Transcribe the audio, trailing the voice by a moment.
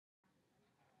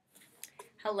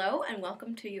Hello and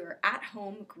welcome to your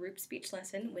at-home group speech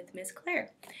lesson with Ms.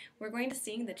 Claire. We're going to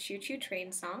sing the Choo Choo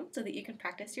Train song so that you can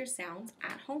practice your sounds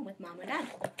at home with Mom and Dad.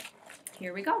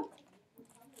 Here we go.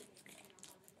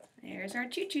 There's our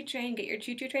choo choo train. Get your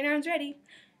choo choo train arms ready.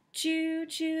 Choo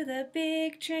choo, the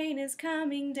big train is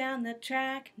coming down the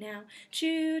track now.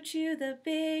 Choo choo, the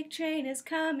big train is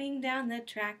coming down the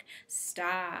track.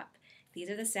 Stop. These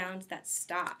are the sounds that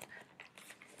stop.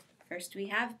 First we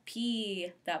have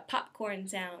P, the popcorn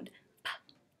sound. P,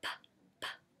 p, p.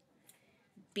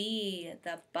 B,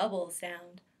 the bubble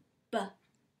sound. B,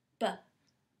 b,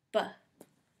 b.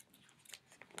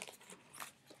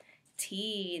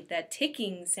 T, the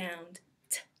ticking sound.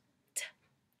 T, t,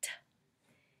 t.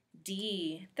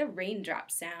 D, the raindrop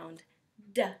sound.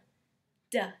 D,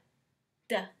 d,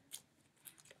 d.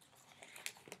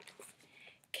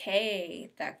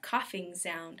 K, the coughing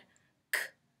sound.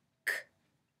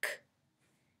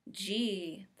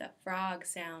 G, the frog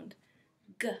sound.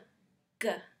 G, g,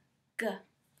 g.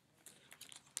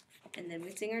 And then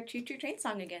we sing our choo choo train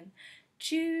song again.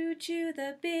 Choo choo,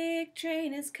 the big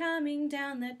train is coming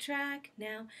down the track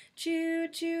now. Choo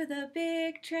choo, the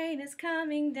big train is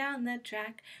coming down the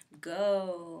track.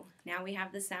 Go. Now we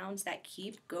have the sounds that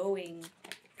keep going.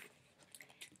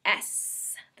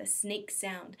 S, the snake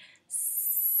sound.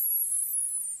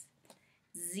 S.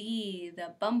 Z,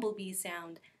 the bumblebee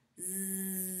sound.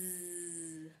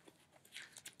 Z.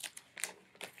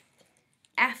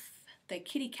 F, the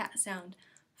kitty cat sound.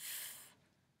 F,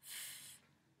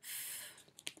 f,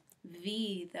 f.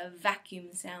 V, the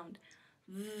vacuum sound.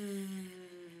 V.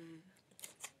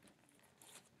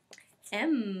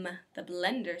 M, the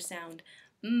blender sound.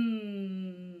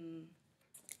 M.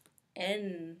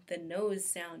 N, the nose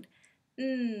sound.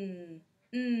 N,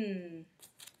 n.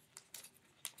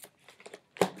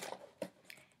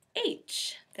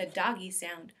 H, the doggy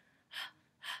sound.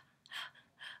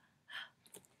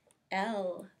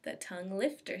 L, the tongue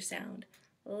lifter sound.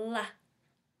 La,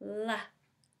 la,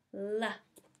 la.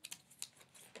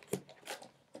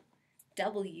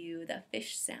 W, the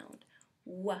fish sound.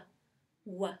 Wa,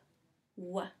 wa,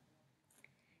 wa.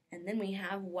 And then we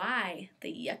have Y, the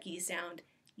yucky sound.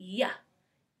 Ya,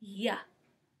 ya,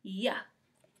 ya.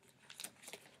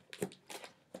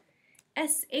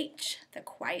 SH, the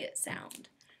quiet sound.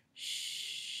 Shh.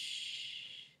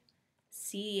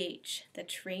 CH, the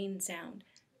train sound.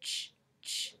 Ch,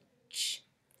 ch, ch.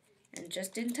 And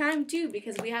just in time too,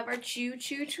 because we have our choo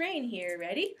choo train here.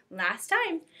 Ready? Last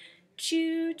time.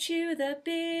 Choo choo, the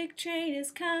big train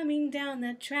is coming down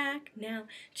the track now.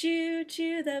 Choo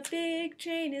choo, the big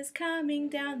train is coming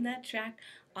down the track.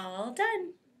 All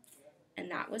done.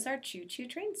 And that was our choo choo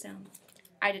train sound.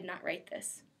 I did not write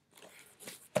this.